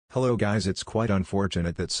Hello guys, it's quite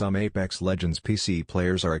unfortunate that some Apex Legends PC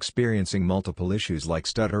players are experiencing multiple issues like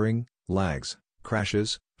stuttering, lags,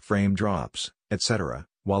 crashes, frame drops, etc.,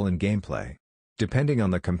 while in gameplay. Depending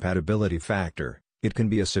on the compatibility factor, it can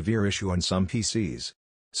be a severe issue on some PCs.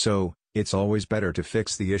 So, it's always better to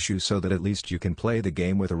fix the issue so that at least you can play the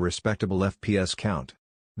game with a respectable FPS count.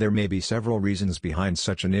 There may be several reasons behind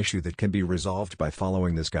such an issue that can be resolved by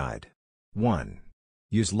following this guide. 1.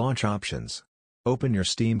 Use launch options. Open your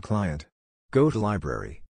Steam client. Go to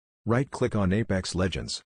Library. Right-click on Apex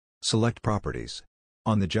Legends. Select Properties.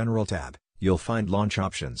 On the General tab, you'll find Launch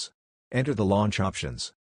Options. Enter the launch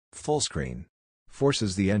options. Fullscreen.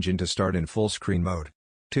 Forces the engine to start in full-screen mode.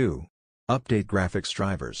 2. Update graphics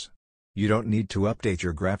drivers. You don't need to update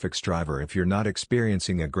your graphics driver if you're not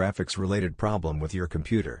experiencing a graphics-related problem with your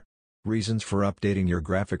computer. Reasons for updating your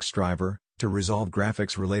graphics driver: to resolve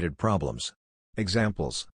graphics-related problems.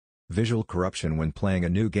 Examples: visual corruption when playing a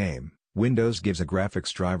new game, Windows gives a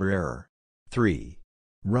graphics driver error. 3.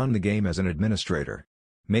 Run the game as an administrator.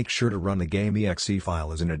 Make sure to run the game exe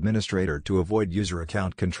file as an administrator to avoid user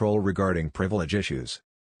account control regarding privilege issues.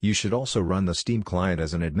 You should also run the Steam client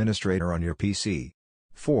as an administrator on your PC.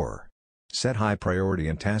 4. Set high priority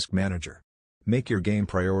in Task Manager. Make your game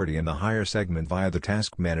priority in the higher segment via the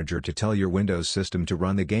Task Manager to tell your Windows system to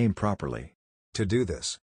run the game properly. To do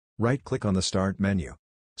this, right-click on the Start menu.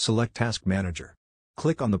 Select Task Manager.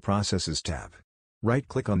 Click on the Processes tab.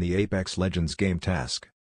 Right-click on the Apex Legends game task.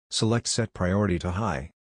 Select Set Priority to High.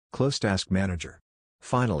 Close Task Manager.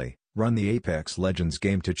 Finally, run the Apex Legends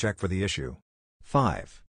game to check for the issue.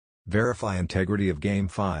 5. Verify integrity of game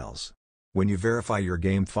files. When you verify your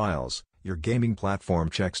game files, your gaming platform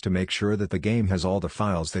checks to make sure that the game has all the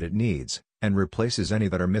files that it needs, and replaces any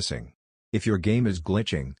that are missing. If your game is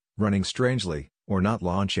glitching, running strangely, or not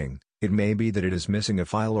launching, it may be that it is missing a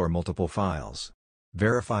file or multiple files.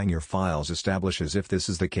 Verifying your files establishes if this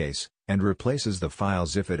is the case, and replaces the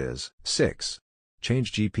files if it is. 6.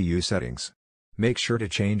 Change GPU settings. Make sure to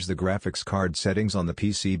change the graphics card settings on the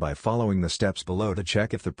PC by following the steps below to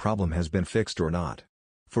check if the problem has been fixed or not.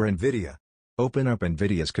 For NVIDIA, open up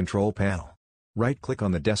NVIDIA's control panel. Right-click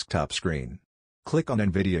on the desktop screen. Click on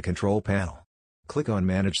NVIDIA Control Panel. Click on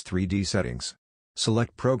Manage 3D Settings.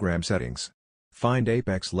 Select Program Settings. Find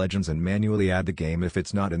Apex Legends and manually add the game if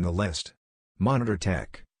it's not in the list. Monitor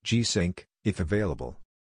Tech, G-Sync, if available.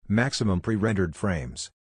 Maximum pre-rendered frames.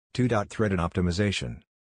 2. Threaded optimization.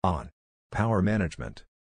 On. Power management.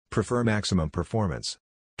 Prefer maximum performance.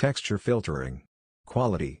 Texture filtering.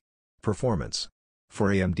 Quality. Performance. For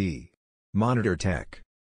AMD. Monitor Tech.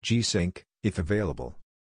 G-Sync, if available.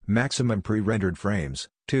 Maximum pre-rendered frames.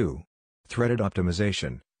 2. Threaded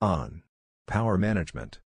optimization. On. Power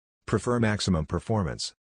management. Prefer maximum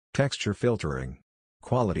performance. Texture filtering.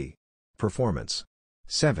 Quality. Performance.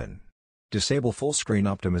 7. Disable full-screen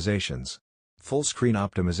optimizations. Full-screen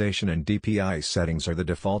optimization and DPI settings are the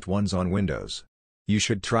default ones on Windows. You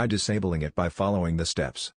should try disabling it by following the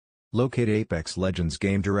steps. Locate Apex Legends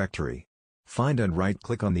game directory. Find and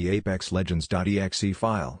right-click on the Apex Legends.exe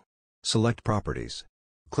file. Select Properties.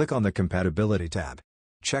 Click on the Compatibility tab.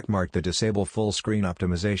 Checkmark the Disable Full-Screen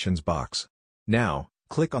Optimizations box. Now,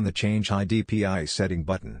 click on the Change High DPI Setting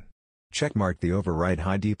button. Checkmark the Override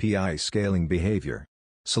High DPI Scaling Behavior.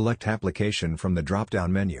 Select Application from the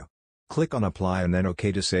drop-down menu. Click on Apply and then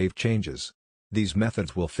OK to save changes. These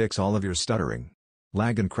methods will fix all of your stuttering,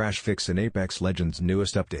 lag and crash fix in Apex Legends'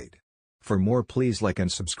 newest update. For more, please like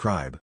and subscribe.